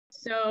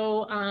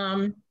So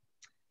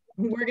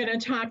we're going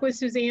to talk with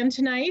Suzanne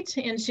tonight,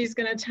 and she's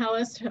going to tell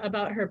us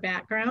about her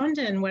background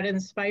and what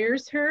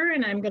inspires her.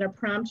 And I'm going to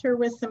prompt her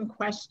with some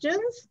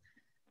questions.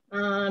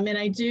 And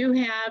I do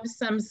have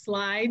some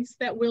slides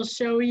that will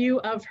show you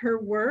of her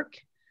work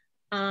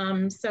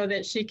so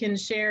that she can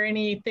share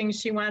anything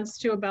she wants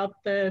to about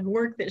the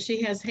work that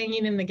she has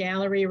hanging in the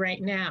gallery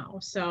right now.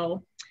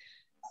 So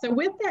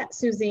with that,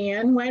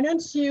 Suzanne, why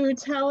don't you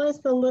tell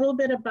us a little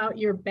bit about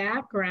your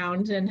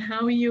background and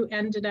how you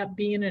ended up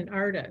being an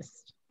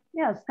artist?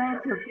 Yes,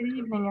 thank you. Good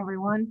evening,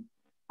 everyone.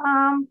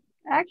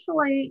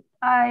 Actually,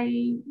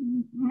 I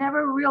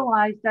never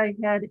realized I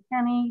had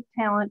any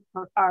talent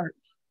for art.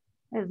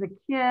 As a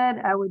kid,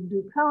 I would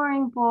do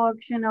coloring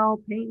books,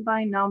 paint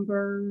by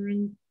number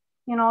and,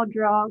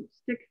 draw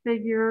stick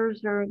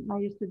figures, or I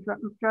used to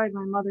drive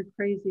my mother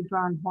crazy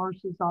drawing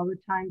horses all the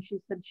time.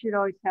 She said she'd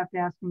always have to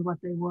ask me what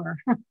they were.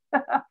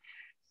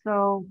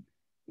 So,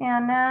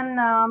 and then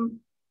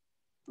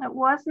it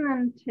wasn't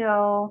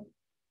until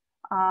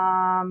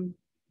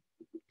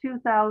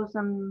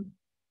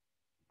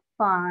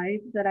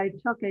 2005 that I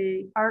took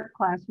a art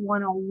class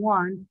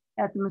 101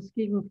 at the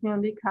Muskegon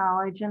Community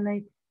College, and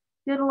they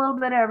did a little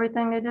bit of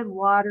everything. They did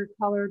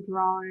watercolor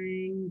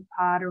drawing,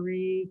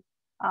 pottery,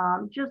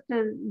 just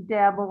to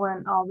dabble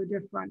in all the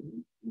different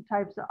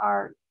types of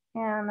art.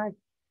 And I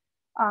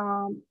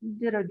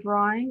did a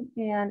drawing,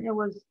 and it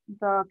was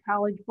the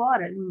college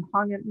bought it and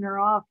hung it in their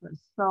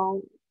office.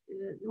 So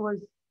it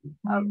was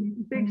a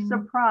big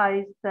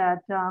surprise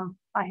that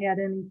I had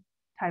any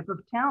type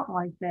of talent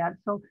like that.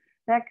 So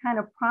that kind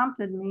of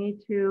prompted me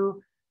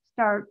to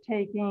start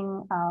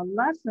taking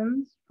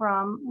lessons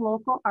from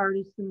local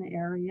artists in the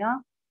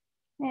area.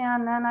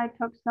 And then I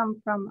took some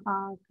from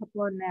a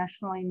couple of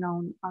nationally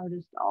known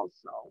artists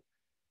also.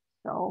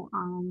 So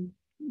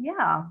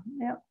yeah,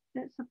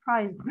 it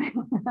surprised me.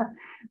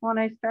 When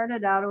I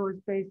started out, it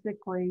was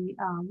basically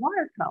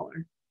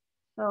watercolor.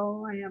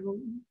 So I have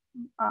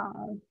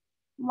a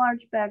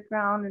large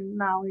background and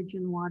knowledge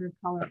in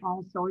watercolor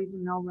also,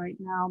 even though right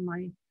now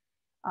my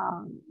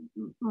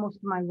most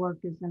of my work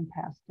is in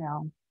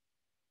pastel.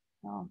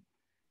 So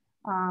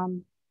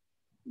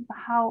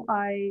how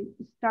I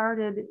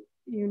started,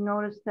 you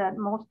notice that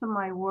most of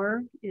my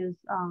work is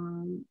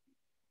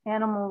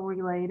animal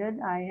related.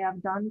 I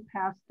have done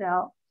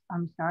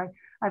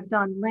I've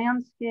done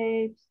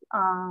landscapes,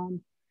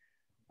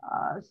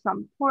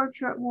 some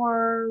portrait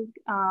work,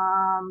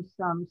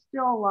 some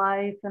still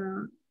life,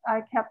 and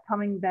I kept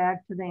coming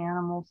back to the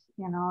animals.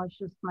 It's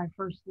just my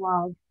first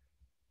love.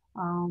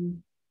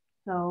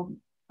 So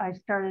I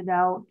started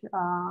out,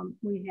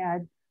 we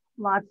had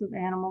lots of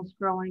animals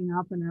growing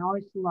up, and I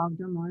always loved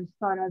them. I always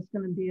thought I was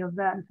going to be a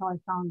vet until I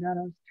found out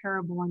I was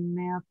terrible in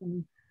math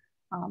and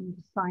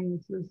the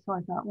sciences. So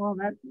I thought, well,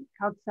 that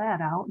cuts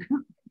that out.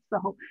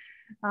 So,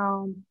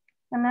 and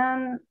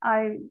then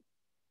I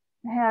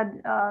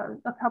had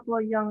a couple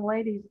of young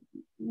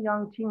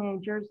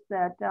teenagers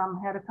that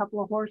had a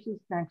couple of horses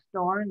next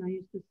door, and I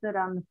used to sit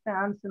on the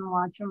fence and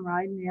watch them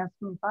ride, and they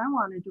asked me if I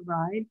wanted to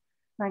ride.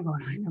 And I go,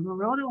 I never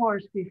rode a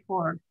horse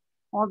before.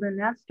 Well, then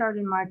that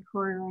started my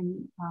career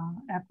in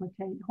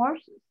equitate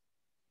horses.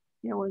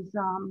 It was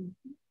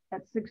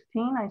at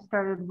 16, I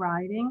started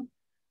riding.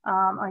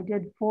 I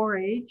did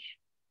 4-H.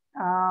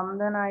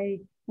 Then I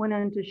went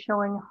into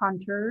showing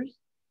hunters.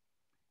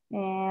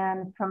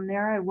 And from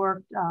there, I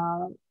worked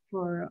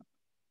for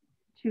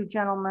 2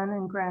 gentlemen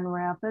in Grand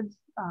Rapids,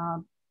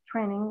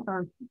 training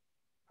or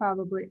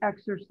probably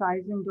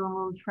exercising, doing a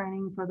little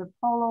training for the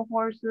polo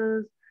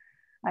horses.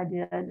 I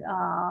did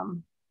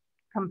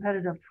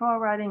competitive trail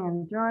riding,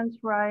 endurance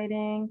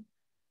riding.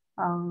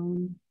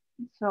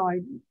 So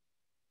I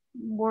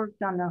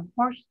worked on the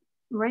horse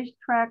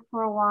racetrack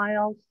for a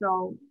while.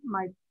 So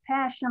my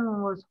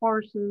passion was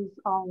horses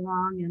all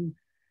along, and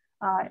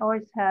I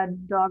always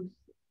had dogs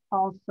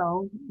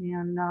also.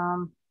 And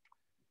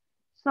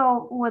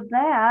so with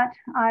that,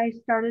 I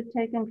started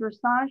taking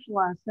dressage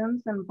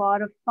lessons and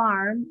bought a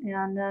farm.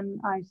 And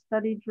then I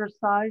studied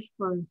dressage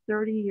for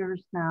 30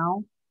 years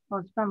now. Well,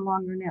 it's been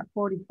longer than that,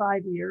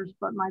 45 years,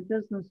 but my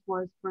business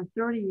was for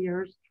 30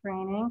 years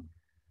training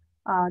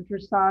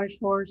dressage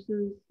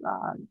horses,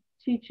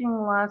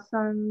 teaching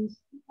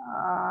lessons.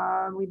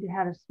 We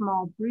had a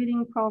small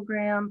breeding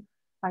program.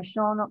 I've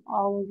shown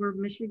all over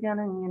Michigan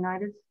and the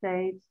United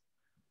States.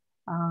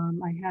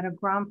 I had a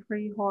Grand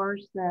Prix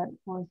horse that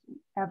was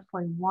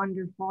absolutely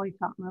wonderful. He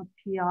taught me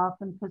piaffe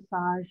and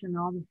passage and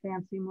all the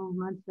fancy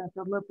movements that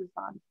the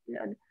Lipizzans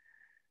did.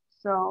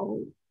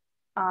 So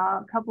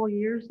a couple of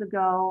years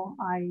ago,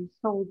 I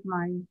sold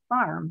my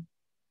farm.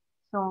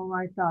 So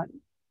I thought,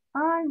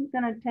 I'm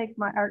going to take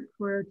my art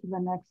career to the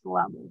next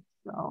level.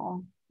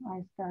 So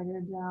I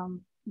started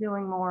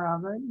doing more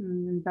of it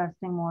and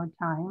investing more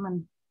time.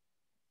 And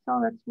so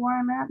that's where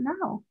I'm at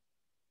now.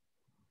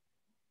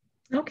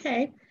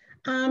 Okay,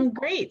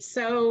 great.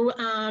 So,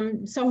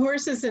 so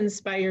horses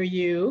inspire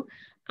you.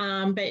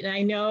 But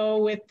I know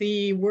with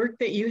the work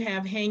that you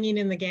have hanging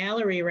in the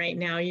gallery right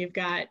now, you've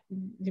got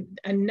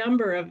a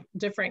number of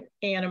different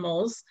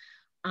animals.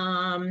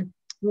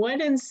 what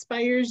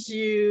inspires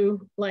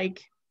you?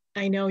 Like,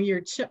 I know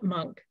you're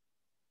chipmunk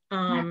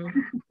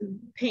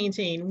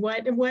painting.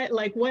 What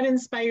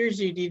inspires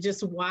you? Do you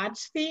just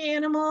watch the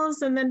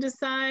animals and then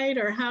decide,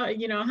 or how,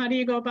 how do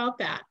you go about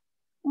that?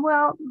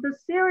 Well, the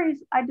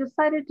series, I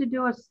decided to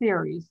do a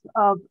series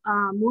of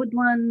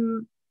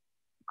woodland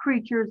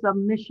creatures of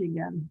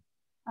Michigan.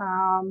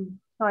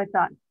 So I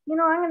thought, I'm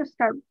going to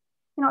start,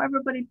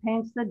 everybody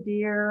paints the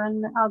deer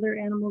and other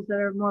animals that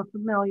are more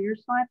familiar.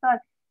 So I thought,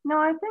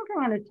 I think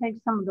I'm going to take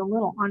some of the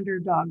little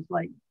underdogs.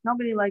 Like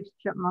nobody likes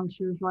chipmunks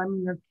usually. I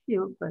mean, they're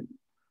cute, but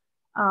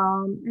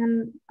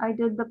and I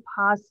did the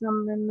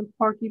possum and the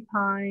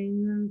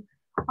porcupine and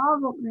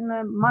and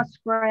the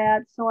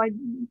muskrat. So I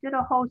did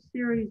a whole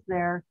series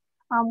there.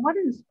 What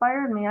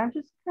inspired me? I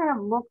just kind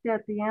of looked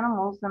at the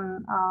animals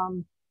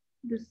and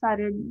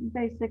decided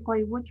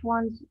basically which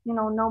ones,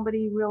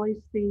 nobody really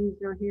sees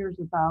or hears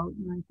about.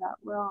 And I thought,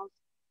 well,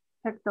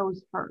 I'll pick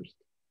those first.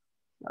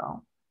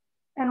 So,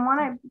 and when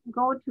I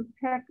go to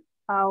pick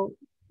out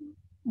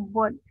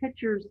what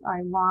pictures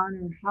I want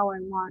or how I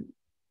want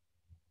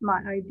my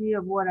idea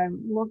of what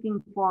I'm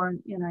looking for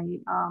in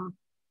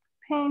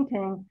a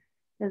painting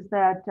is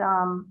that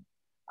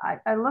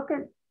I look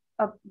at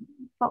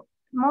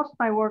most of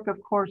my work,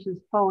 of course, is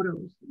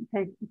photos,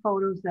 take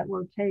photos that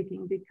we're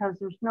taking because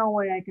there's no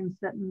way I can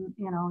sit and,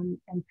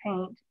 and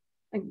paint,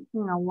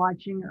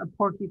 watching a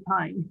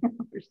porcupine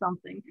or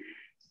something.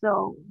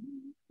 So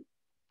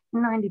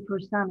 90%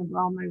 of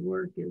all my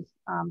work is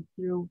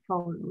through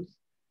photos.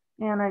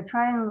 And I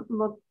try and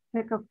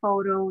pick a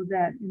photo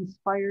that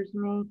inspires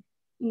me,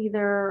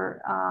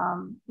 either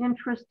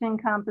interesting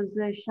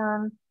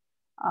composition,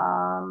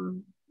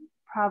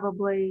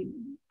 probably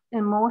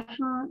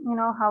emotional,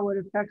 how it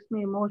affects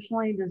me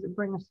emotionally. Does it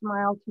bring a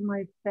smile to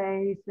my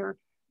face, or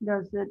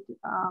does it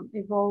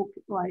evoke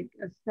like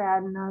a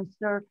sadness,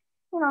 or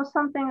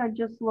something that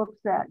just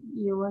looks at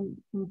you and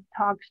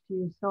talks to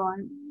you. So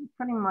I'm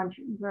pretty much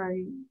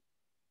very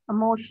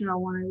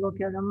emotional when I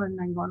look at them, and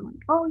I'm going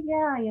like, oh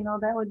yeah,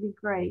 that would be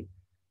great.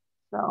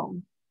 So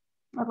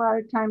a lot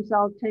of times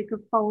I'll take a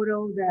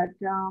photo that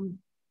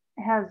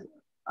has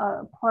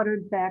a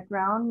cluttered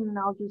background, and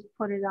I'll just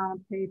put it on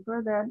a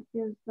paper that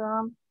is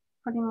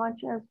pretty much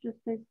as just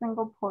a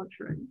single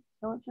portrait.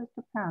 So it just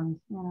depends,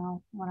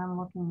 what I'm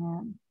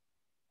looking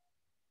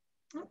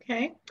at.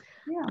 Okay.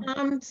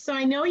 Yeah. So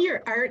I know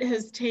your art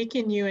has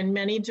taken you in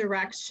many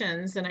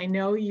directions, and I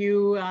know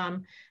you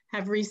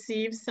have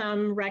received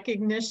some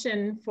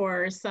recognition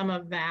for some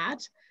of that.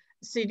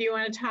 So do you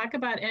want to talk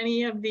about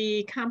any of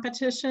the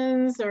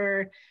competitions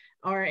or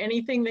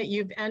anything that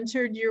you've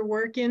entered your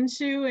work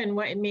into and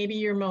what maybe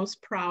you're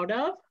most proud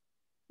of?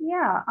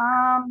 Yeah,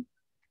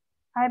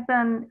 I've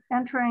been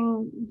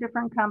entering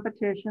different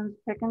competitions,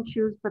 pick and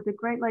choose, but the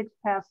Great Lakes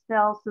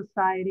Pastel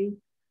Society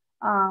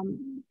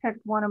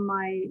picked one of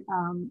my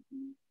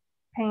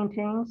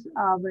paintings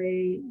of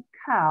a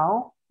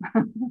cow.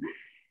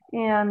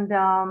 And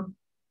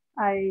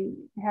I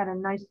had a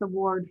nice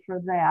award for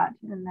that.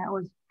 And that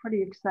was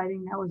pretty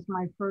exciting. That was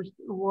my first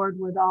award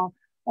with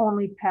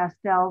only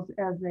pastels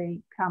as a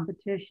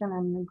competition.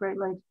 And the Great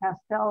Lakes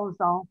Pastel is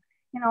all,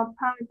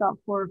 probably about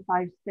 4 or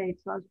 5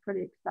 states. So I was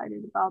pretty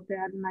excited about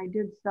that. And I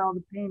did sell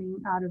the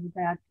painting out of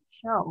that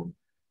show.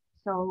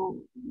 So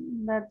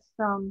that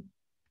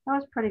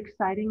was pretty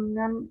exciting. And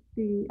then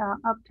the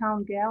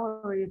Uptown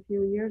Gallery a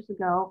few years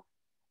ago,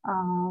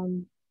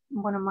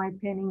 one of my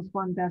paintings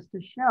won Best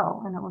of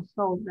Show, and it was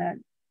sold that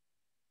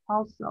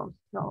also.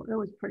 So it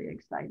was pretty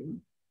exciting.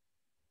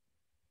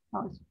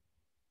 I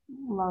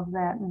love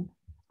that. And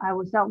I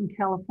was out in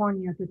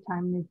California at the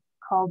time. They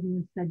called me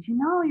and said,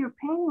 your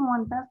painting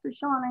won Best of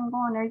Show. And I'm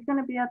going, are you going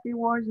to be at the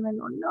awards? And I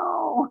go,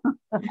 no.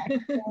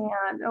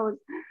 And it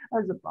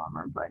was a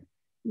bummer. But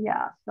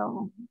yeah,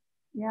 so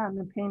yeah, and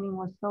the painting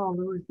was sold.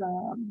 It was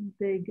a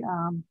big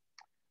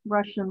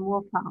Russian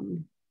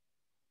wolfhound.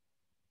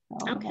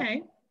 So,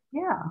 okay.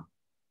 Yeah.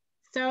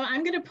 So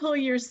I'm going to pull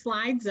your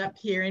slides up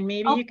here, and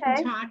maybe you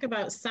can talk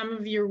about some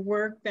of your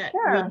work that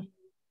we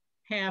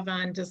have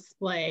on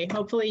display.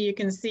 Hopefully you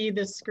can see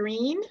the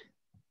screen.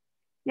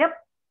 Yep.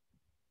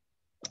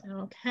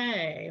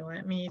 Okay,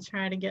 let me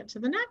try to get to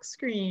the next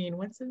screen.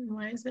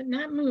 Why is it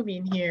not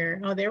moving here?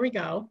 Oh, there we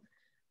go.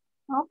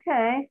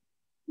 Okay.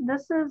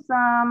 This is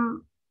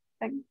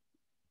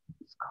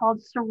it's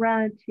called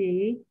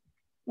Serenity.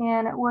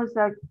 And it was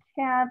a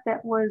cat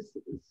that was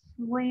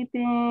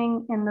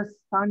sleeping in the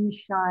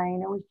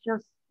sunshine. It was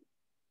just,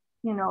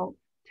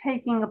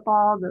 taking up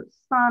all the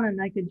sun,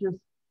 and I could just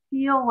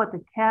feel what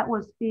the cat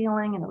was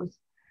feeling. And it was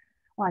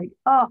like,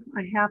 oh,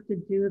 I have to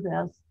do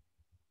this.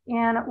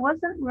 And it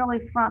wasn't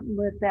really front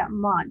lit that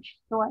much.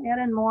 So I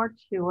added more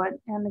to it,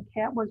 and the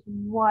cat was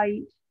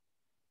white.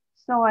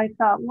 So I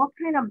thought, what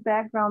kind of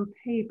background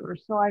paper?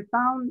 So I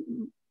found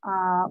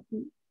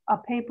a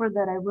paper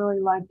that I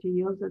really like to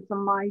use. It's a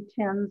My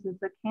Tins.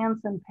 It's a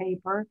Canson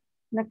paper,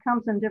 and it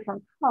comes in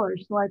different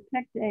colors. So I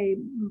picked a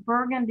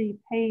burgundy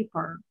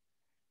paper,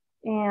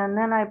 and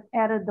then I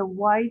added the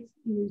whites.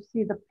 You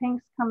see the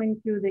pinks coming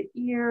through the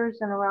ears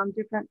and around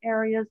different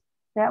areas.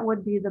 that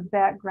would be the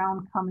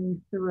background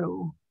coming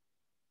through.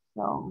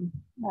 So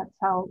that's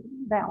how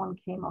that one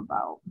came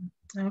about.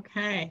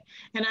 Okay,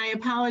 and I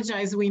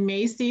apologize, we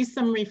may see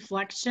some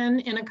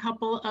reflection in a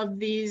couple of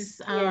these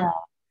Yeah,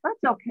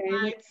 that's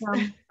okay.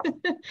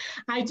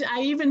 slides.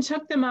 I even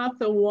took them off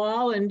the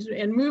wall and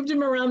moved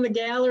them around the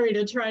gallery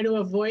to try to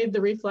avoid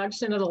the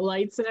reflection of the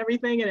lights and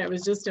everything, and it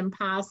was just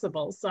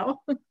impossible, so.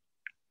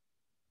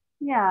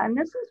 Yeah, and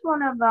this is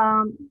one of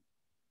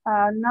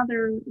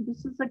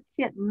this is a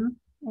kitten,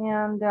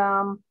 and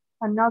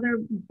another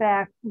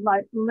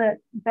backlit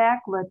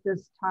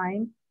this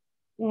time.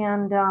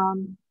 And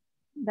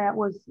that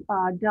was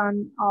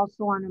done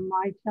also on a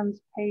Mytens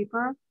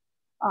paper.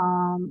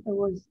 It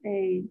was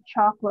a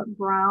chocolate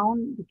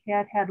brown. The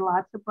cat had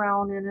lots of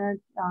brown in it,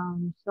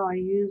 so I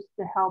used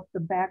to help the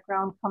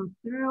background come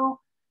through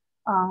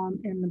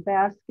in the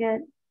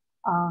basket.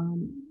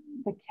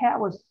 The cat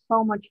was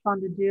so much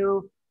fun to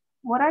do.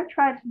 What I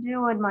try to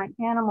do in my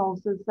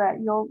animals is that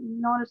you'll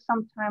notice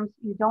sometimes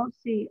you don't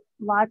see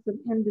lots of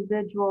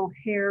individual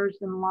hairs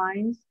and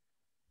lines.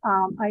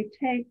 I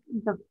take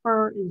the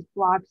fur as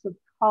blocks of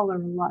color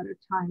a lot of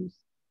times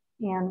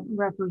and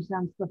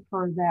represents the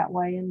fur that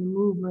way and the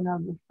movement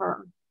of the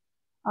fur.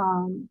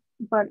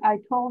 But I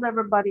told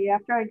everybody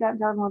after I got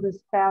done with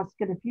this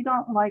basket, if you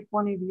don't like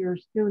one of your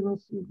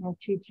students, you're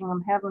teaching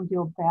them, have them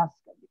do a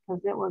basket,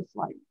 because it was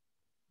like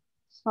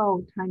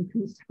so time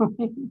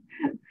consuming,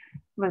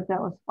 but that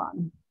was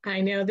fun.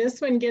 I know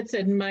this one gets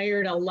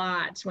admired a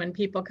lot when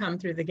people come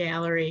through the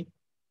gallery.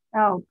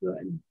 Oh,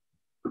 good.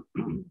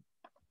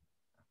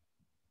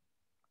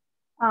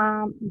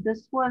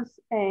 This was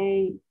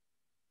a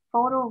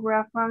photo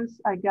reference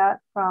I got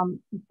from,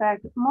 in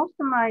fact, most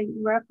of my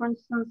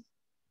references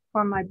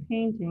for my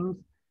paintings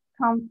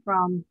come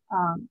from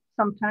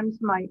sometimes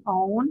my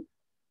own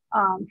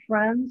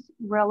friends,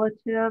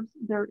 relatives.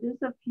 There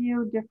is a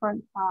few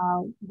different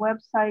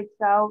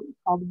websites out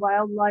called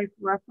Wildlife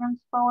Reference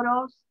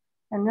Photos,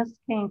 and this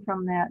came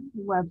from that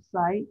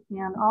website.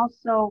 And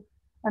also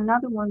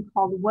another one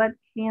called Wet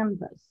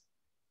Canvas,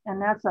 and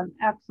that's an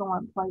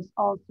excellent place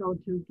also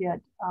to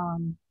get.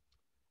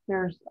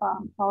 There's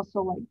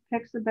also like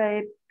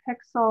Pixabay,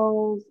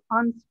 Pixels,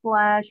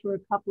 Unsplash, or a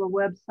couple of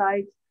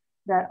websites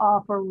that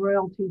offer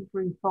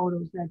royalty-free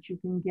photos that you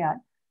can get.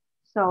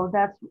 So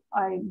that's,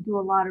 I do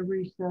a lot of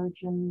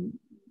research and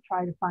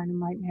try to find, I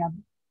might have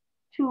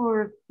 2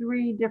 or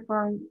 3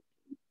 different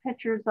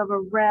pictures of a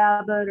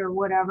rabbit or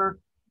whatever,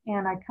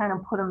 and I kind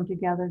of put them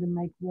together to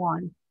make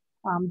one.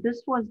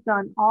 This was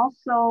done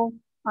also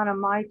on a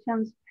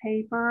Mytens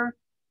paper,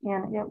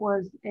 and it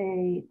was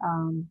a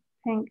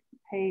pink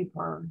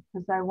paper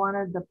because I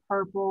wanted the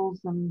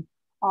purples and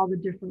all the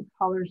different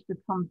colors to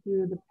come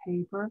through the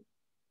paper.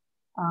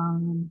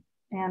 And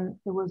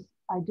it was,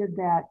 I did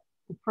that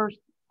the first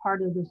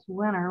part of this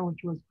winter,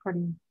 which was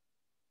pretty,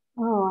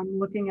 oh, I'm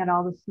looking at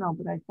all the snow,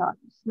 but I thought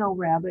snow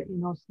rabbit, you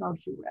know,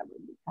 snowshoe rabbit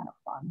would be kind of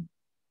fun.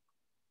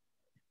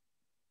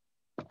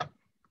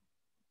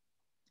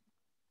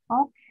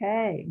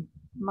 Okay,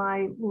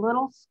 my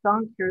little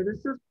skunk here.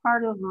 This is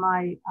part of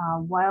my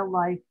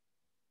wildlife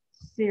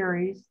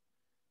series.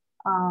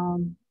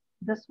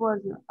 This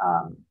was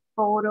a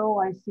photo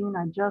I seen.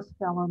 I just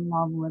fell in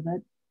love with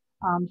it.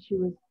 She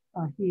was,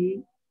 or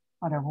he,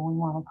 whatever we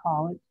want to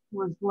call it,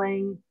 was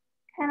laying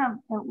kind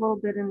of a little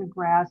bit in the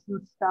grass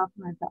and stuff.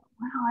 And I thought,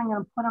 wow, I'm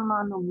going to put him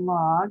on the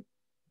log.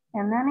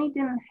 And then he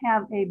didn't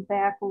have a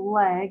back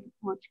leg,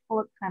 which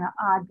looked kind of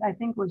odd. I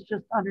think was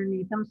just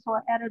underneath him. So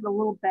I added a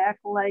little back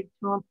leg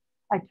to him.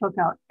 I took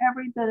out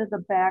every bit of the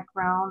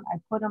background. I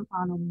put him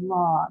on a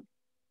log.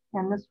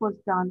 And this was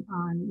done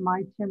on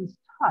Mytens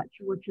Touch,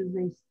 which is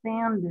a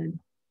sanded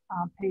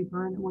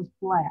paper, and it was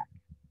black.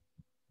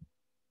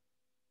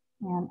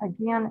 And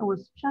again, it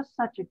was just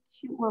such a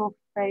cute little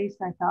face.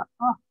 I thought,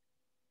 oh,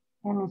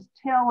 and his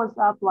tail was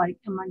up like,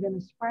 am I going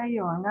to spray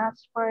you or not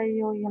spray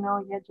you? You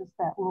know, you had just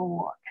that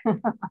little look.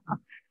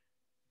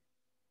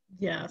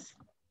 Yes.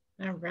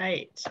 All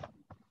right.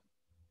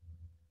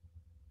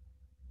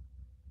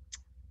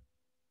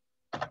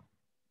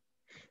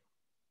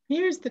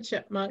 Here's the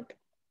chipmunk.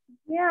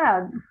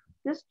 Yeah,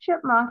 this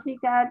chipmunk, he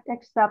got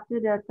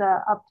accepted at the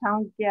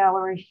Uptown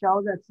Gallery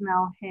show that's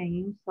now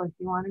hanging. So if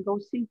you want to go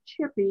see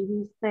Chippy,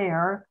 he's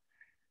there.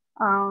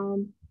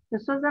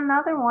 This was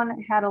another one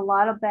that had a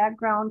lot of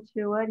background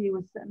to it. He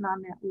was sitting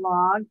on that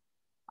log.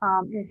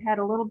 It had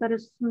a little bit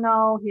of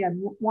snow. He had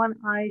one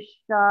eye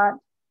shut.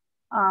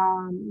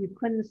 You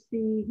couldn't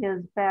see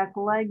his back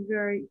leg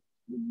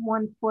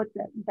one foot,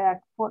 that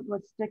back foot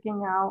was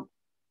sticking out.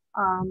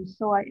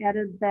 So I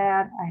added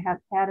that. I have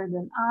added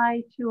an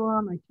eye to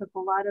him. I took a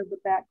lot of the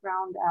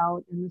background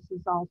out, and this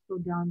is also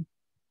done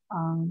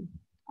on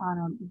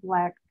a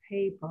black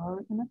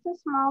paper. And it's a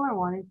smaller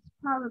one. It's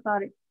probably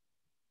about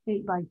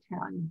 8 by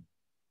 10.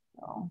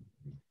 So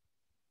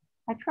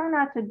I try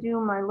not to do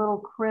my little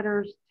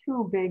critters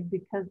too big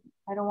because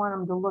I don't want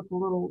them to look a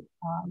little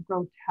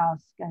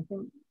grotesque. I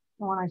think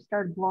when I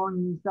started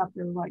blowing these up,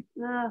 they were like,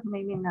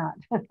 maybe not.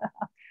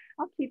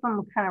 I'll keep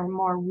them kind of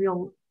more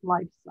real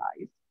life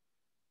size.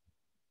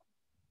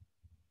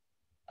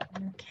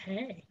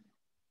 Okay.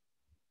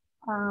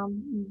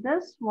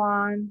 This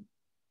one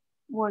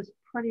was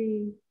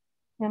pretty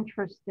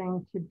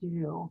interesting to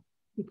do.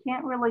 You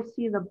can't really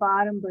see the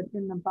bottom, but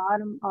in the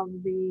bottom of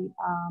the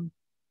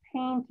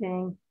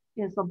painting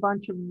is a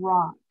bunch of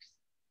rocks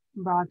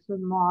with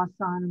moss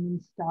on them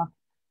and stuff.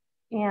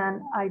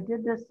 And I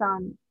did this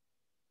on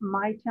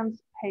my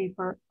Tim's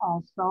paper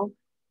also.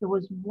 It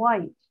was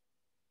white,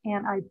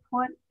 and I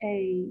put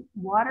a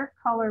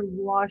watercolor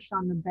wash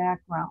on the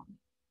background.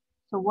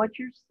 So what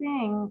you're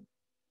seeing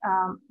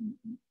um,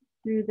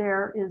 through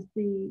there is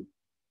the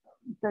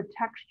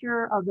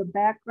texture of the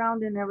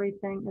background and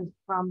everything is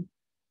from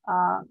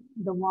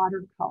the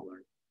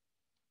watercolor.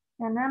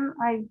 And then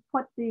I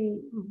put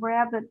the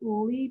rabbit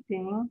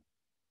leaping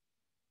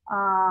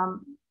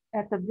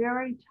at the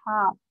very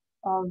top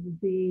of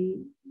the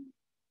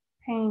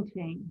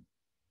painting.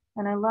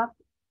 And I left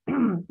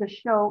to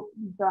show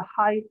the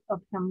height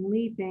of him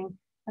leaping.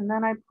 And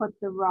then I put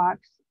the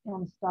rocks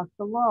and stuff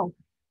below.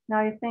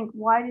 Now you think,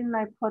 why didn't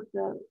I put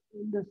the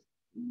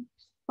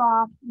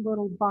soft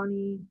little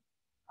bunny,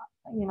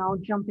 you know,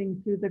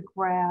 jumping through the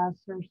grass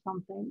or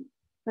something?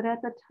 But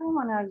at the time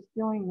when I was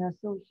doing this,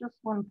 it was just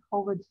when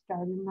COVID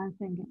started, and I'm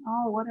thinking,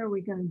 oh, what are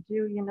we going to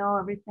do? You know,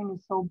 everything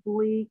is so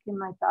bleak.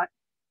 And I thought,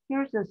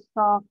 here's this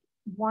soft,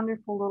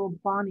 wonderful little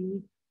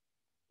bunny.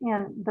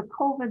 And the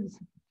COVID's,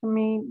 to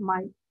me,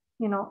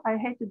 you know, I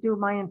hate to do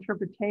my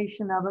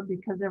interpretation of it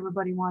because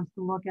everybody wants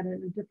to look at it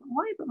in a different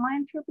way, but my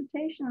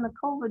interpretation of the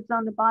COVID's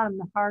on the bottom,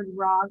 the hard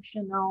rocks,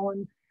 you know,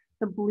 and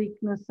the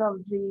bleakness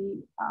of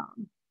the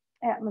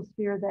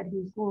atmosphere that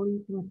he's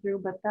leaping through.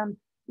 But then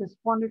this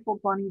wonderful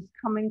bunny's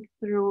coming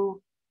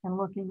through and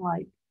looking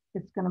like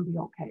it's going to be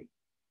okay.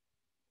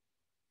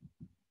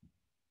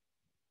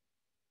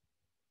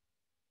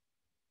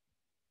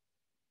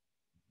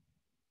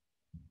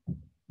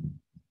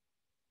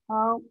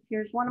 Oh,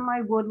 here's one of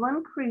my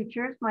woodland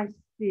creatures, my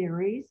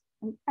series.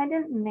 And I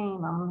didn't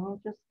name him. He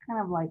was just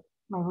kind of like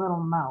my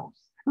little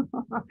mouse.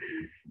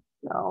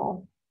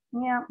 So,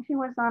 yeah, he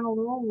was on a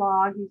little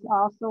log. He's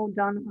also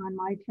done on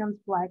my Tim's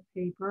black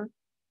paper.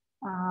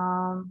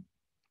 Um,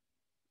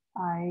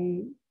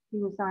 he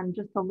was on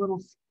just a little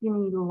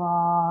skinny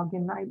log,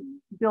 and I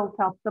built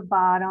up the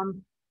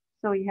bottom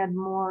so he had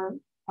more.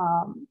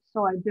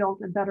 So I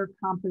built a better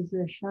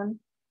composition.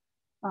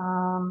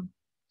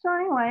 So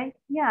anyway,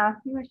 yeah,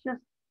 he was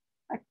just,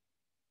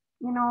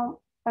 you know,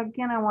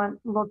 again,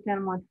 looked at him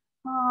and went,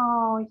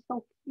 oh, he's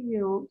so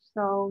cute.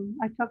 So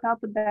I took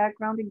out the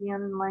background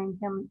again and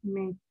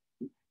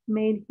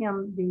made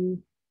him the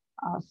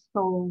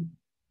stove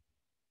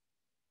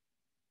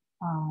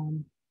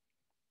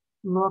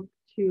look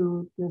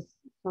to this,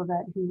 so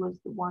that he was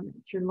the one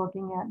that you're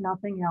looking at,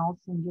 nothing else,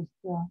 and just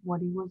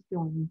what he was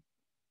doing,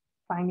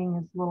 finding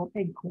his little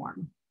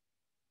acorn.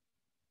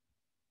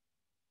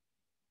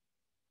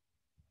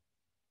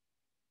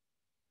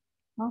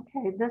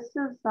 Okay, this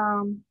is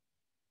of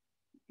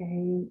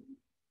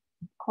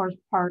course,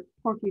 part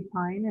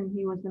porcupine, and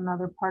he was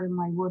another part of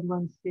my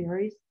woodland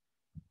series,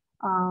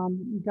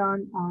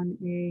 done on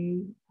a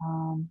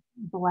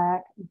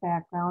black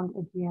background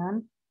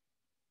again.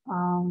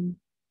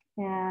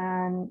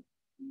 And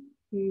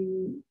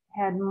he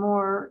had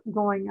more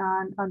going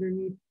on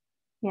underneath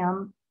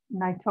him,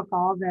 and I took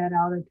all that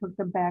out. I took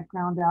the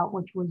background out,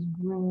 which was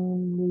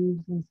green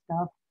leaves and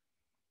stuff.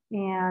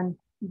 And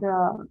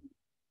the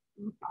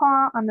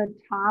paw on the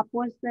top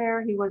was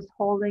there. He was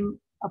holding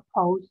a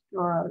post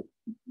or a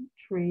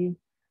tree.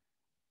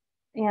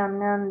 And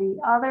then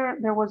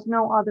there was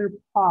no other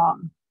paw.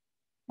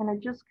 And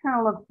it just kind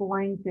of looked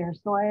blank there.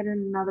 So I added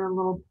another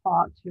little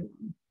paw to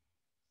him.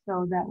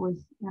 So that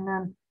was, and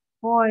then,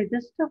 boy,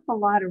 this took a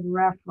lot of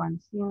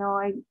reference. You know,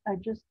 I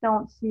just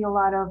don't see a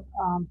lot of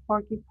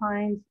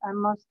porcupines. I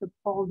must have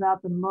pulled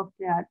up and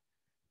looked at,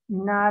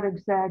 not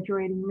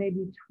exaggerating,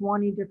 maybe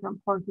 20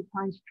 different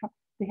porcupines.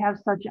 They have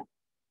such an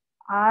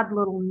odd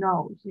little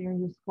nose. You're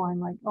just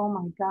going like, oh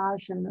my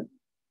gosh, and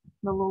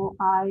the little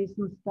eyes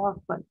and stuff.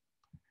 But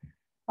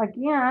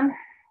again,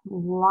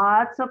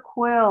 lots of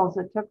quills.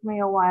 It took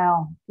me a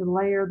while to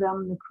layer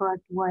them the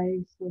correct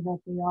way so that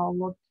they all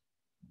looked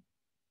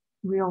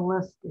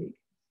realistic.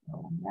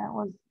 So that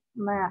was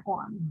that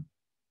one.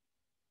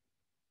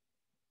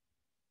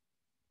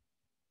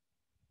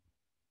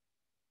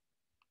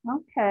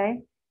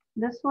 Okay,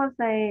 this was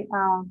a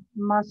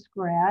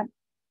muskrat,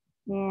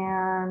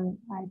 and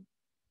I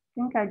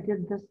think I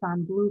did this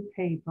on blue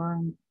paper,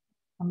 and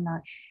I'm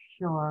not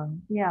sure.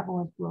 Yeah, it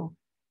was blue.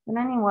 But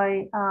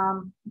anyway,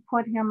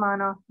 put him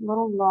on a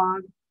little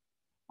log,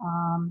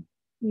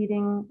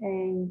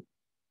 eating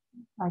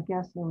I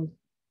guess it was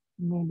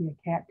maybe a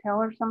cattail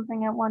or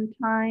something at one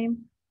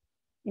time.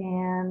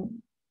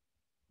 And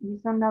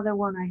he's another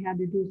one I had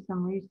to do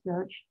some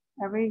research.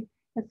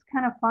 It's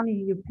kind of funny,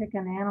 you pick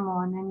an animal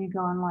and then you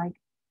go and like,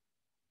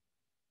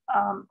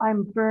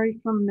 I'm very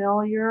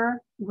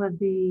familiar with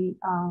the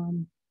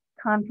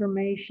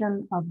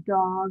conformation of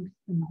dogs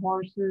and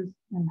horses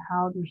and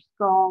how their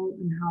skull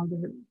and how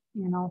their,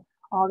 you know,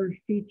 all their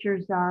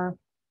features are.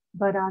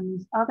 But on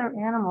these other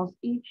animals,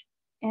 each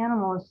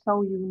animal is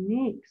so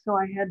unique. So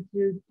I had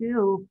to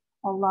do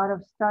a lot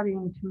of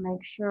studying to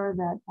make sure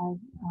that I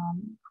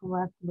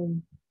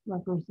correctly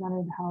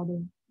represented how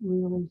they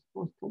really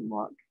supposed to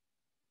look.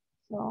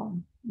 So,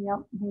 yep,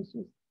 he's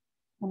just,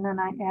 and then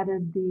I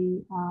added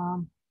the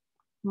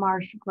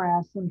marsh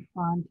grass in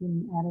front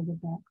and added a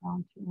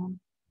background to him.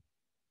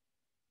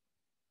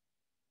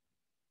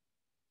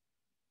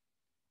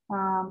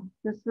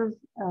 This is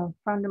a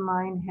friend of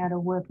mine had a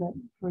whippet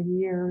for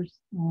years,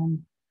 and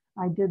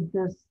I did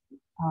this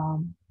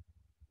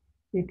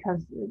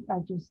because I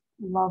just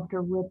loved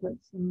her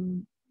whippets,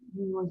 and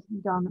he was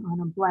done on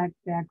a black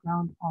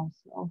background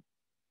also.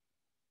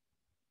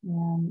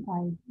 And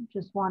I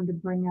just wanted to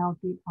bring out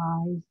the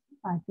eyes.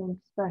 I think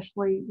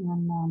especially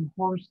in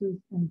horses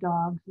and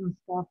dogs and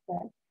stuff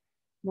that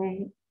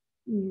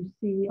you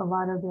see a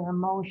lot of their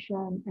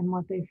emotion and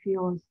what they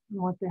feel is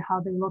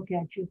how they look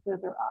at you through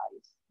their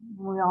eyes.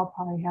 We all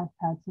probably have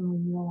pets and we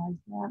realize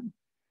that.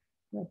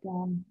 But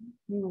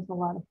he was a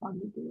lot of fun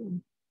to do.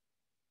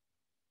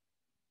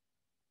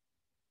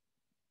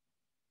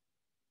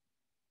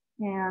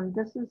 And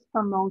this is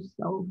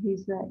Famoso.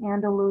 He's an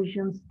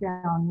Andalusian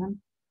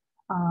stallion.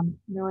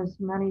 There was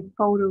many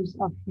photos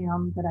of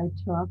him that I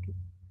took,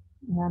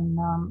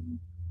 and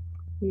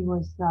he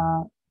was,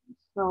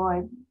 so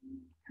I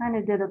kind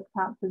of did a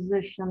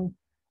composition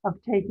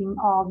of taking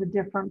all the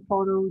different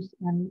photos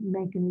and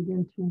making it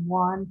into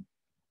one.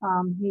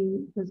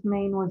 His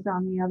mane was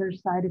on the other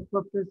side. I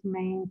flipped his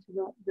mane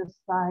to this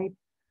side.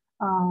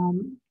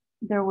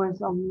 There was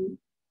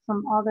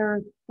some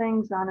other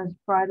things on his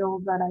bridle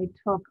that I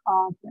took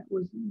off that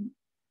was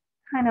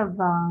kind of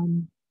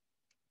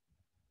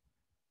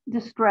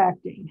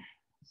distracting.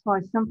 So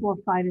I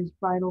simplified his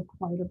bridle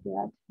quite a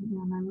bit,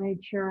 and I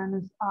made sure in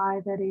his eye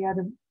that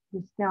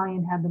the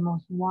stallion had the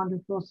most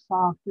wonderful,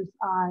 softest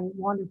eye,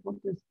 wonderful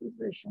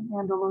disposition.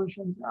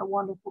 Andalusians are a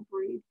wonderful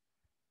breed.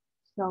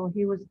 So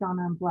he was done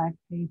on black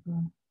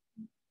paper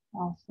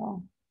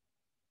also.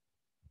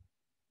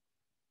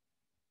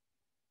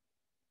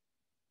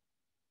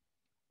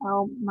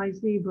 Oh, my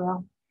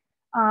zebra.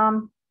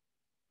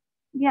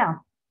 Yeah,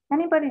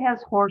 anybody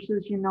has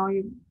horses,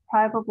 you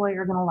probably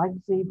are going to like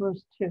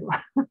zebras too.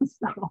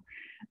 So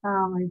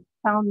I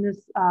found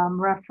this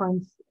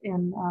reference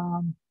in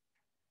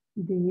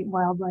the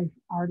Wildlife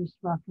Artist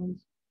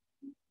Reference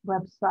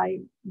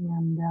website.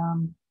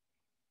 And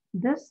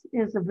this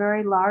is a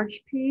very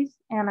large piece,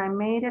 and I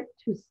made it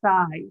to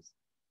size.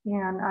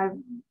 And I've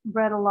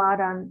read a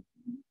lot on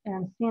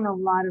and seen a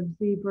lot of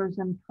zebras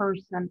in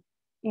person,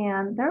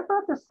 and they're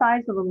about the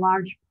size of a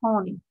large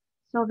pony.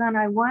 So then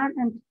I went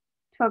and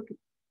took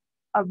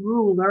a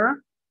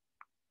ruler,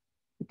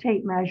 a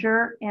tape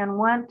measure, and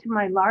went to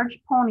my large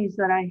ponies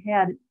that I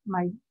had,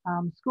 my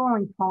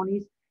schooling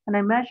ponies, and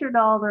I measured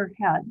all their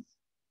heads.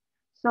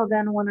 So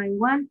then when I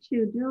went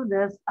to do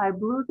this, I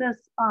blew this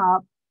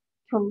up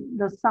to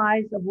the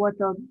size of what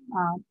the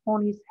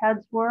ponies'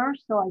 heads were.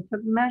 So I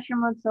took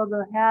measurements of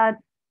the head,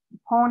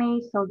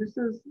 pony. So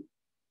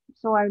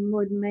I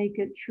would make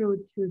it true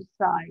to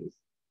size.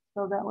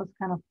 So that was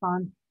kind of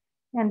fun.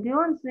 And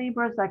doing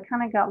zebras, I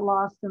kind of got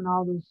lost in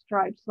all those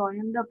stripes. So I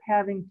ended up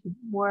having to,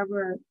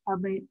 wherever I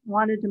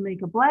wanted to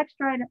make a black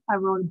stripe, I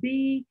wrote a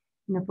B.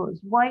 And if it was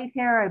white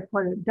hair, I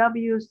put a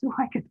W so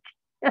I could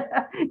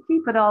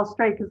keep it all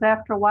straight. Because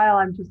after a while,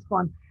 I'm just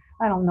going,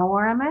 I don't know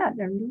where I'm at.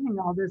 I'm doing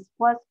all this.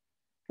 Plus,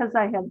 because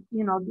I had,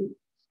 the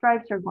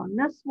stripes are going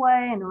this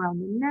way and around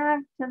the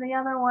neck to the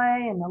other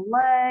way and the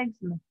legs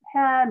and the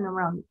head and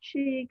around the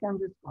cheek. I'm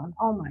just going,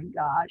 oh my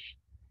gosh.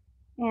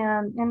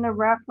 And in the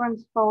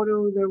reference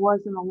photo, there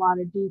wasn't a lot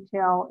of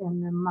detail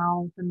in the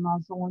mouth and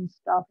muzzle and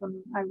stuff.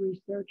 And I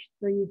researched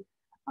the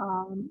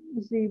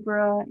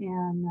zebra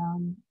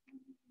and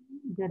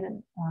did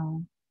it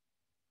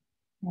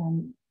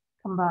and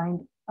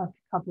combined a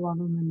couple of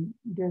them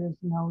and did his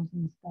nose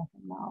and stuff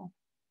and mouth.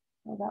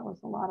 So that was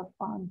a lot of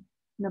fun.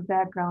 In the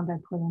background, I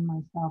put in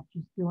myself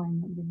just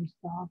doing it very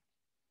soft.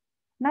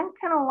 And I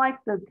kind of like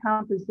the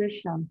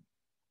composition.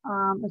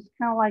 It's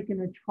kind of like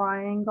in a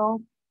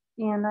triangle.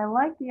 And I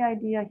like the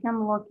idea of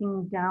him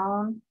looking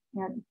down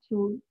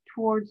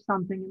towards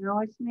something. And it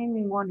always made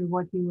me wonder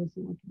what he was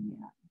looking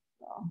at.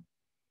 So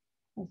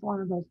it's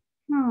one of those,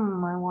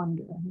 I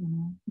wonder,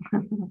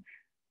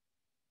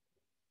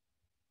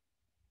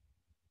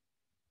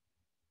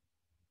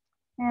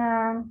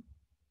 And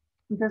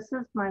this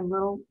is my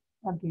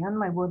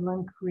my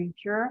woodland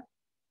creature.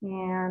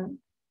 And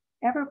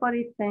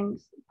everybody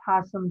thinks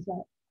possums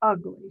are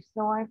ugly.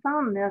 So I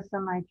found this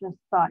and I just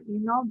thought,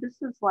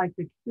 this is like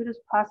the cutest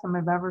possum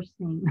I've ever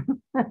seen.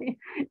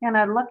 And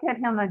I look at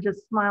him and I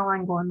just smile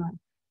and going,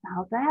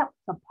 now that's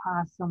a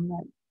possum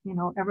that,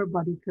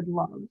 everybody could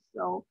love.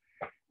 So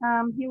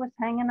he was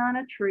hanging on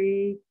a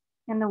tree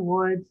in the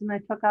woods, and I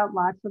took out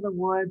lots of the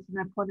woods and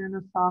I put in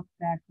a soft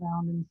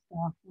background and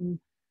stuff, and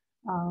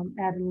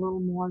added a little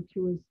more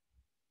to his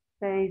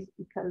face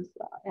because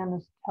and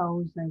his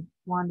toes. I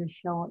wanted to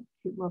show what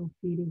cute little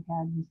feet he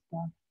had and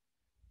stuff.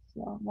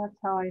 So that's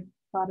how I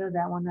thought of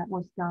that one. That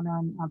was done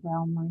on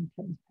brown line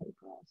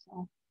paper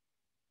also.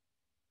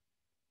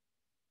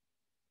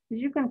 as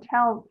you can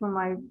tell from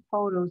my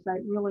photos, I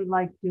really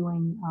like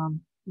doing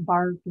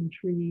bark and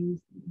trees,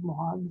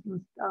 logs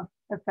and stuff.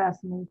 It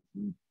fascinates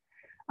me.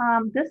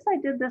 This I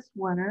did this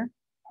winter.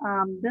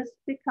 This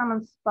become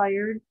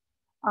inspired.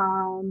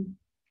 Um,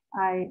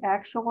 I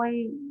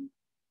actually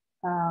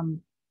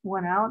um,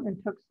 went out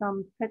and took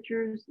some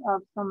pictures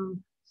of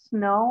some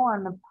snow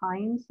on the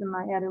pines, and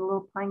I added a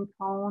little pine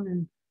cone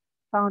and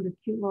found a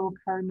cute little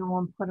cardinal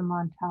and put them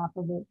on top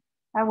of it.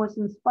 I was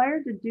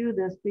inspired to do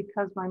this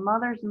because my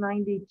mother's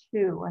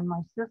 92 and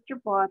my sister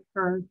bought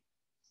her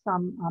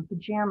some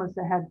pajamas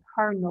that had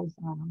cardinals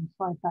on them.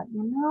 So I thought,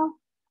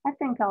 I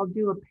think I'll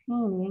do a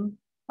painting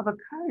of a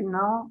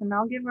cardinal and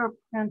I'll give her a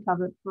print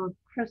of it for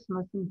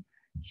Christmas and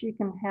she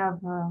can have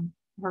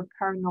her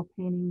cardinal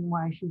painting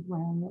while she's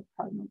wearing the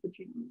cardinal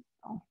pajamas.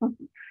 So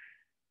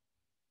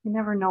you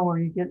never know where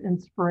you get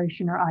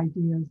inspiration or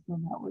ideas. So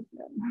that was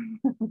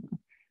it.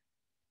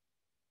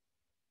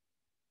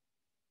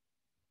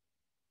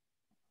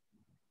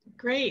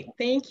 Great,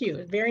 thank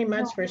you very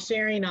much for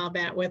sharing all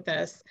that with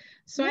us.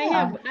 So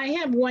Yeah. I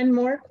have one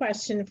more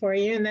question for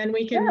you, and then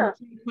we can Sure.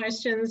 take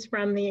questions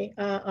from the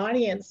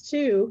audience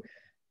too.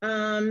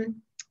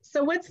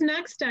 So what's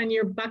next on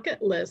your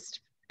bucket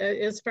list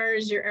as far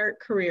as your art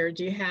career?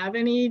 Do you have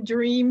any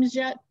dreams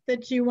yet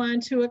that you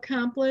want to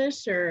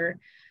accomplish, or?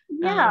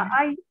 Yeah,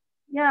 I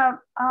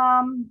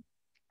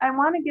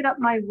want to get up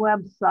my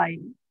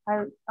website.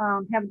 I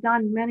have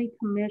done many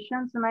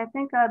commissions, and I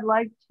think I'd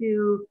like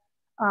to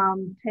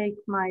take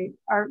my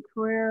art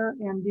career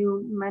and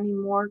do many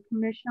more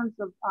commissions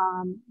of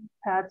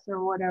pets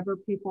or whatever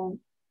people,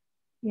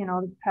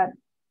 the pet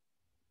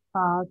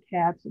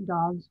cats,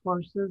 dogs,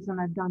 horses, and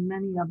I've done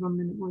many of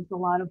them, and it was a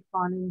lot of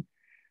fun. And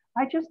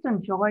I just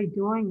enjoy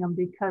doing them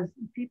because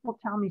people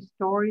tell me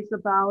stories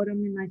about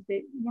them, and I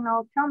say,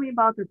 tell me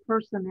about their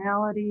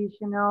personalities,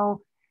 tell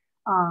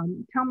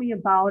me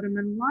about them.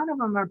 And a lot of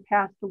them are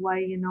passed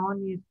away,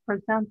 and you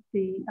present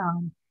the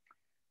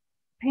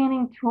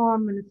painting to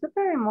them, and it's a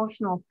very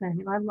emotional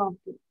thing, and I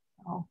loved it.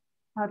 So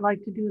I'd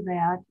like to do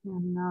that,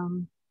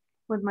 and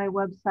with my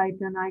website,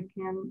 then I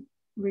can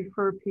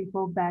refer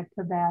people back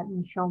to that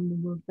and show them the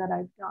work that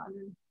I've done.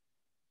 And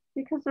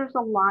because there's a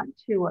lot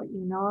to it,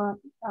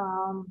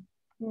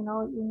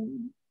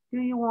 do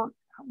you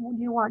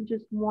want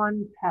just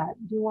one pet?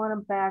 Do you want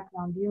a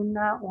background? Do you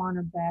not want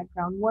a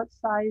background? What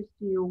size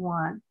do you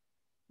want?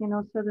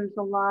 So there's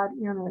a lot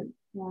in it,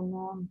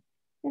 and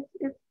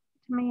it's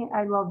to me,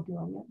 I love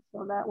doing it.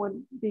 So that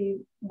would be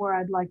where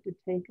I'd like to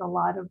take a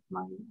lot of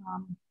my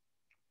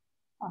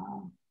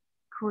uh,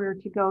 career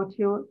to go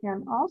to,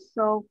 and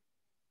also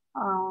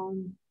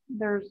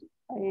there's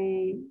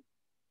a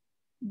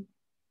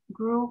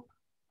group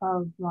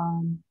of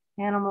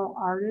animal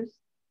artists,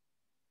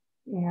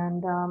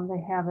 and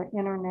they have an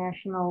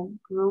international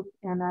group,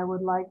 and I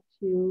would like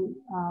to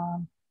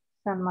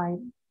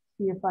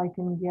see if I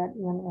can get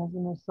in as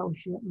an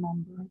associate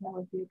member. That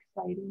would be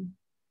exciting.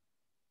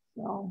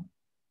 So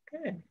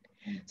good.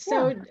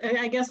 So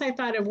yeah. I guess I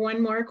thought of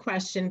one more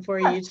question for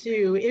you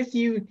too.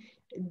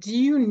 Do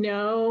you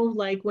know,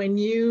 like when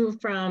you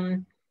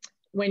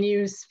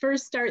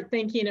first start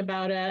thinking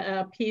about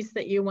a piece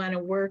that you want to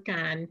work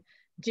on,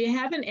 do you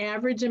have an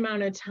average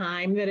amount of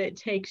time that it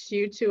takes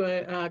you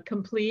to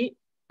complete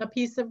a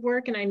piece of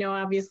work? And I know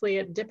obviously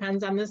it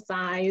depends on the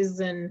size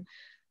and.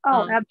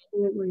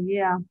 Absolutely,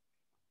 yeah.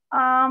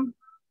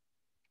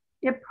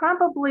 It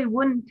probably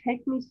wouldn't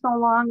take me so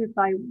long if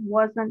I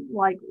wasn't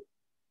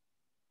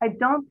I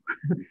don't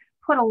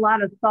put a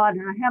lot of thought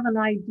in. I have an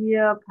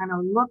idea, kind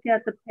of look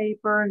at the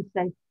paper and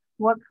say,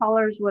 what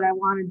colors would I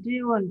want to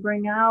do and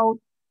bring out?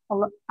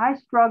 I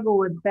struggle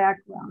with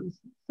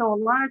backgrounds. So a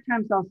lot of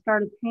times I'll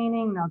start a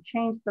painting and I'll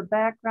change the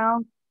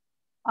background.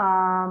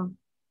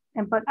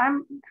 But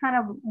I'm kind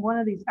of one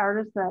of these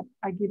artists that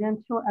I get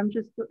into it. I'm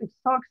just so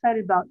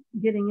excited about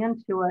getting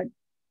into it.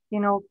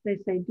 They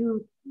say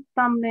do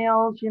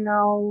thumbnails,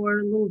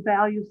 or little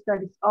value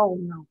studies. Oh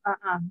no,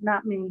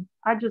 not me.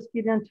 I just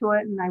get into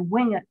it and I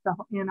wing it.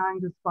 I'm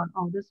just going,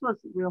 oh, this was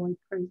a really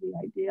crazy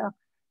idea.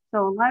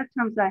 So a lot of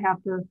times I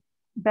have to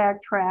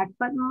backtrack,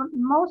 but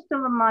most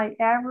of my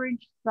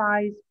average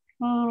size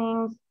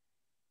paintings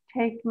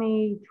take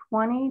me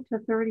 20 to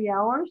 30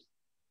 hours,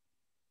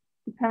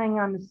 depending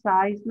on the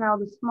size. Now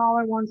the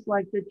smaller ones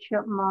like the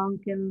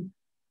chipmunk and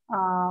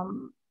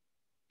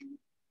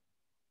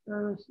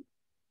there's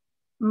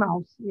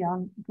mouse,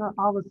 yeah.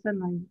 All of a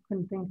sudden I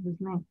couldn't think of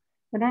his name.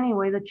 But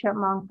anyway, the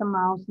chipmunk, the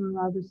mouse, and the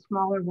other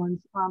smaller ones,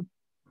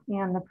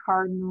 and the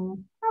cardinal,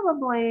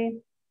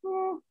 probably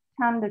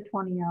 10 to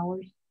 20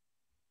 hours.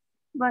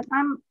 But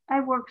I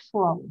work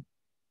slow.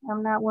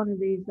 I'm not one of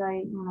these,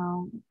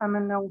 I'm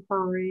in no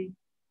hurry.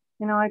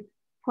 I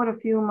put a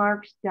few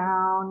marks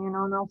down, and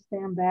I'll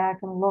stand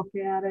back and look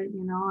at it,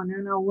 and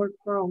then I'll work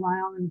for a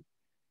while and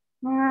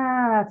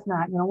that's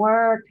not going to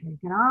work, take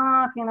it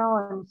off,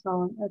 and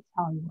so that's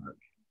how I work.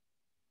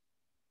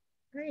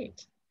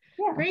 Great.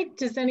 Yeah. Great.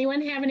 Does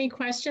anyone have any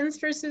questions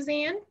for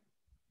Suzanne?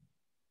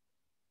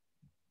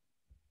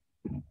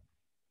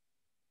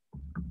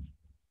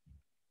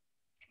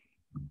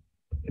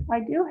 I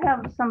do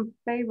have some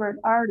favorite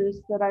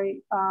artists that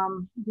I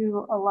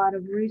do a lot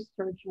of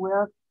research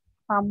with.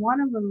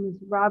 One of them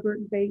is Robert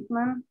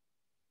Bateman.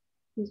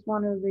 He's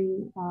one of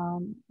the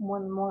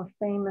one of the more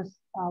famous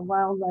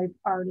wildlife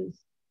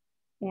artists,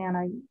 and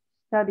I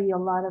study a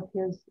lot of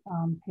his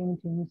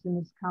paintings and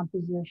his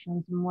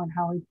compositions and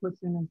how he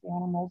puts in his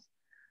animals.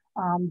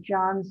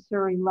 John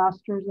Surrey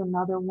Lester's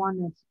another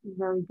one that's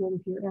very good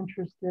if you're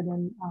interested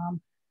in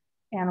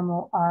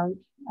animal art.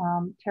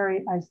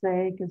 Terry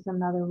Isaac is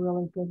another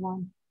really good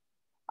one.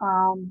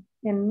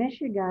 In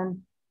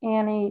Michigan,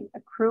 Annie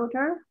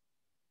Kruger,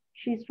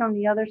 she's from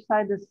the other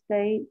side of the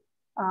state.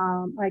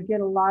 I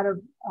get a lot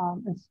of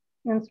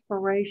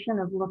inspiration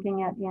of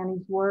looking at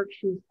Annie's work.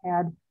 She's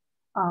had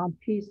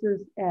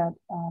pieces at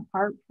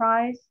Art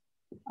Prize.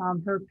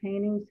 Her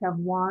paintings have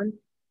won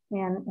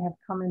and have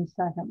come in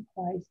second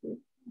place.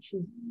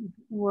 She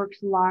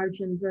works large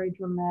and very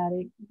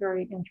dramatic,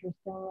 very interesting.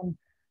 And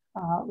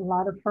a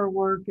lot of her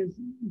work is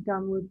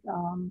done with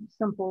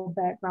simple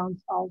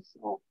backgrounds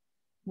also.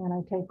 And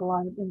I take a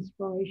lot of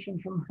inspiration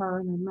from her,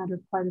 and I met her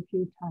quite a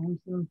few times.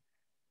 And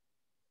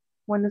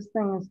when this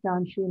thing is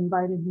done, she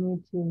invited me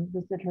to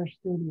visit her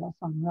studio,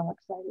 so I'm real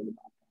excited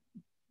about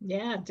that.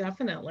 Yeah,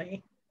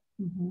 definitely.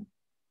 Mm-hmm.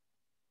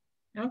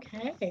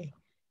 Okay.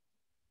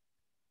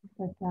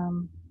 But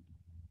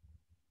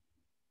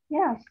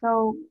yeah,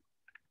 so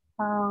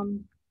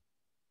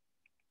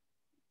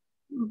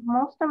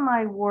most of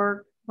my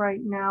work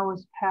right now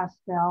is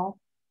pastel.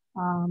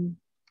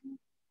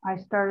 I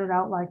started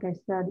out, like I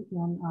said,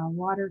 in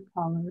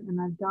watercolor,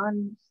 and I've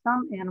done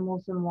some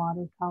animals in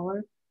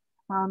watercolor.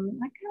 I kind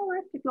of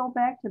like to go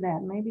back to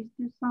that, maybe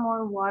do some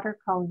more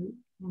watercolor,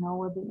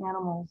 with the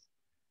animals.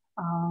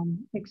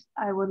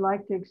 I would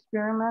like to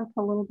experiment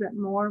a little bit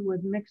more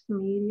with mixed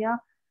media.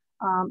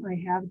 I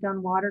have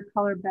done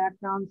watercolor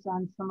backgrounds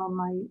on some of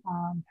my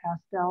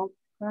pastel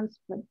prints,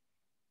 but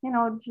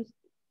just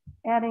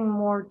adding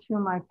more to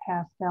my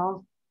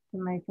pastels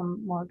to make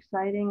them more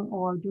exciting,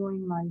 or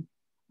doing my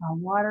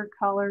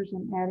watercolors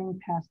and adding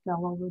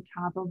pastel over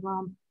top of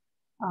them.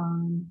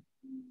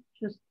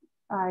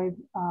 I've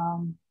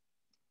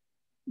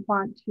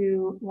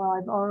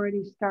I've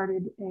already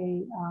started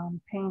a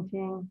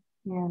painting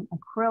in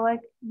acrylic.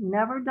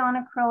 Never done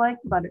acrylic,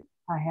 but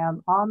I have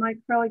all my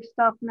acrylic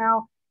stuff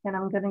now, and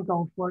I'm going to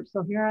go for it.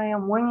 So here I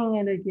am winging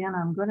it again.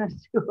 I'm going to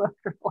do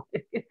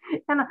acrylic,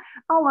 and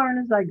I'll learn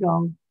as I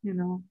go,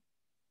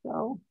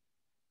 So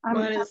I'm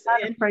not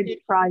afraid to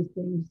try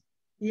things.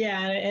 Yeah,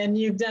 and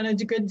you've done a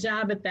good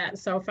job at that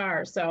so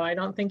far, so I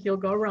don't think you'll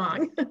go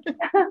wrong.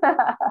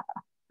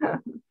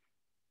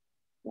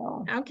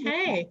 So,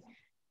 okay.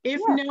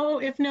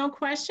 If no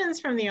questions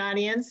from the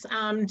audience,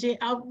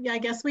 I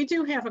guess we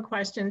do have a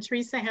question.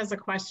 Teresa has a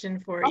question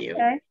for you.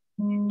 I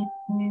just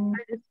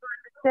wanted to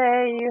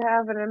say you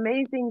have an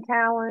amazing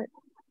talent.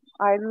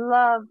 I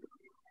love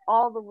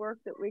all the work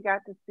that we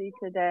got to see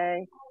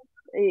today.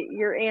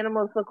 Your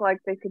animals look like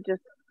they could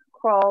just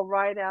crawl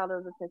right out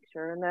of the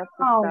picture, and that's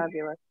just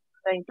fabulous.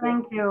 Thank you.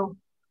 Thank you.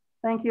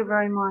 Thank you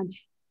very much.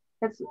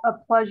 It's a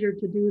pleasure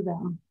to do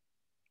them.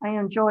 I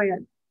enjoy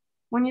it.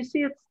 When you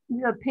see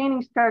the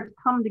painting start to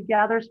come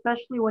together,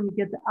 especially when you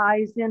get the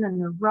eyes in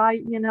and they're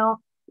right,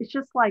 it's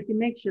just like, it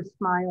makes you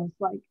smile. It's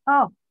like,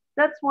 oh,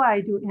 that's why I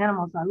do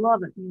animals. I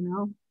love it,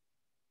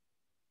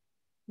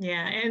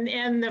 Yeah,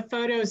 and the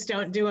photos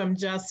don't do them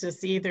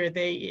justice either.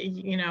 They,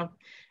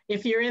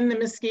 if you're in the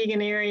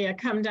Muskegon area,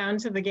 come down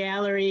to the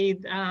gallery.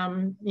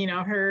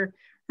 Her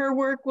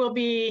work will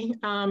be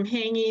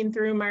hanging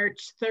through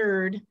March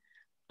 3rd.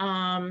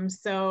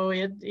 So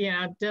it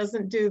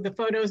doesn't the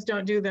photos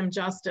don't do them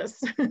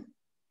justice.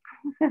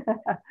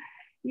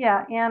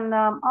 Yeah, and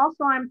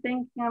also I'm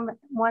thinking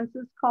once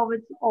this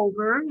COVID's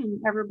over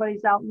and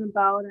everybody's out and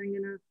about, I'm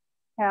gonna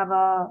have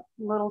a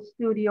little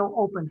studio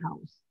open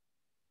house.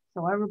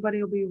 So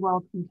everybody will be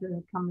welcome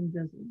to come and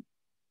visit.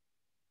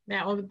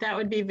 That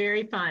would be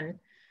very fun.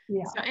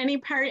 Yeah. So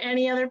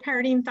any other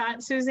parting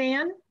thoughts,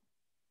 Suzanne?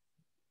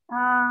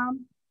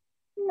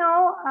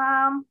 No,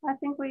 I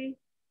think I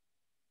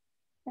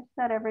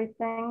said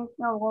everything.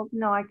 No,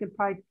 I could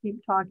probably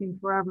keep talking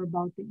forever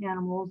about the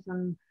animals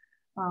and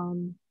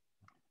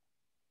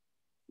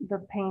the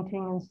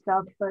painting and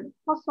stuff. But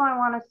also I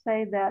want to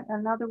say that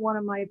another one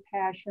of my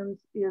passions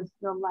is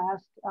the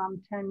last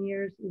 10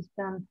 years has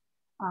been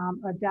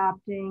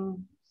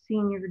adopting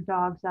senior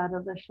dogs out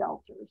of the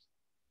shelters.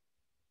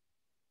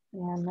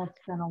 And that's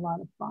been a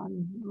lot of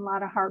fun, a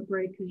lot of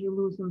heartbreak because you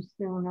lose them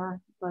sooner.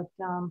 But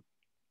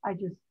I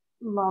just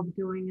love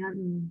doing it,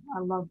 and I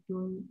love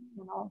doing,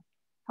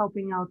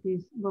 helping out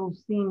these little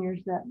seniors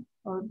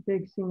or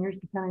big seniors,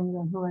 depending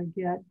on who I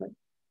get. But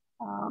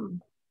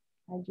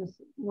I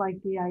just like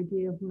the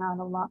idea of not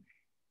a lot.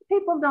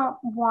 People don't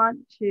want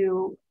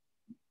to,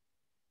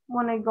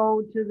 when they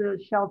go to the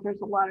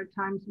shelters, a lot of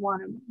times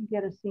want to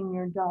get a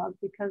senior dog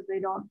because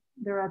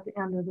they're at the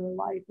end of their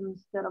life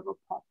instead of a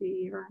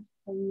puppy or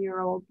a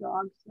year-old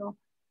dog. So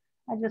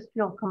I just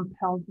feel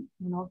compelled,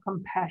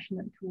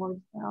 compassionate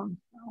towards them.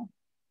 So.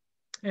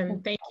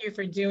 And thank you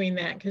for doing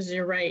that, because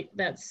you're right.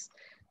 That's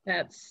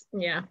That's,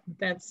 yeah,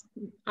 that's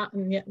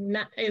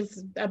not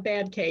is a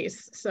bad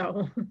case.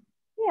 So,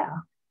 Yeah,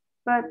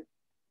 but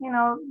you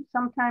know,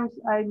 sometimes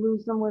I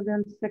lose them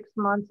within 6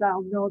 months.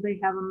 I'll know they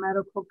have a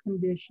medical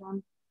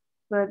condition,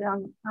 but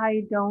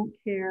I don't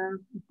care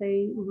if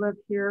they live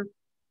here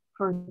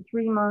for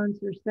 3 months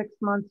or 6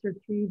 months or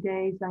 3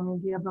 days. I'm gonna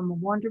give them a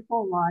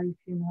wonderful life,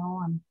 you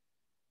know, and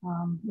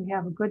we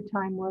have a good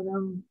time with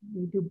them.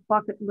 We do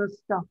bucket list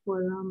stuff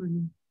with them,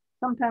 and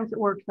sometimes it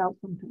works out,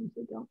 sometimes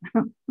it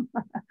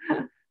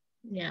don't.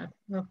 yeah,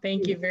 well,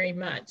 thank you very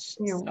much.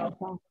 You're So,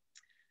 welcome.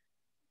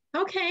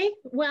 okay,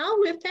 well,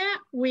 with that,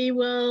 we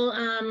will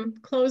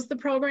close the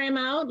program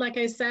out. Like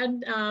I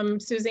said,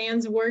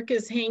 Suzanne's work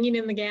is hanging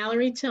in the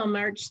gallery till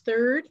March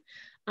 3rd.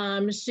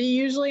 She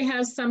usually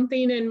has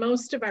something in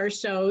most of our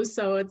shows,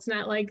 so it's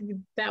not like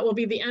that will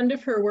be the end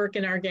of her work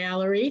in our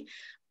gallery.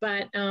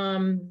 But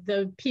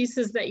the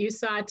pieces that you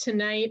saw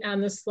tonight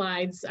on the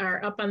slides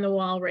are up on the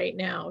wall right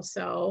now.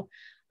 So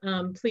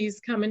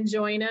please come and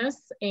join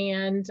us.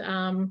 And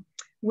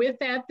with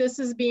that, this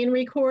is being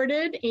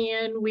recorded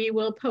and we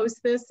will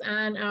post this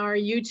on our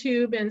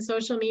YouTube and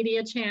social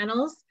media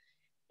channels.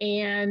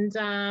 And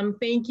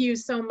thank you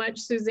so much,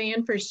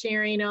 Suzanne, for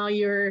sharing all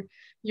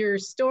your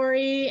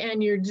story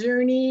and your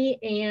journey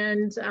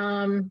and,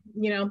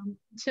 you know,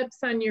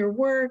 tips on your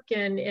work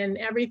and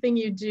everything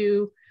you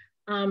do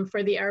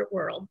for the art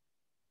world.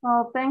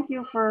 Well, thank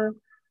you for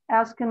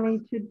asking me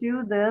to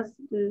do this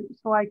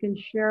so I can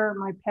share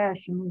my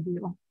passion with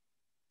you.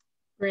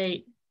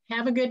 Great.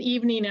 Have a good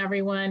evening,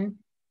 everyone.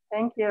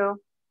 Thank you.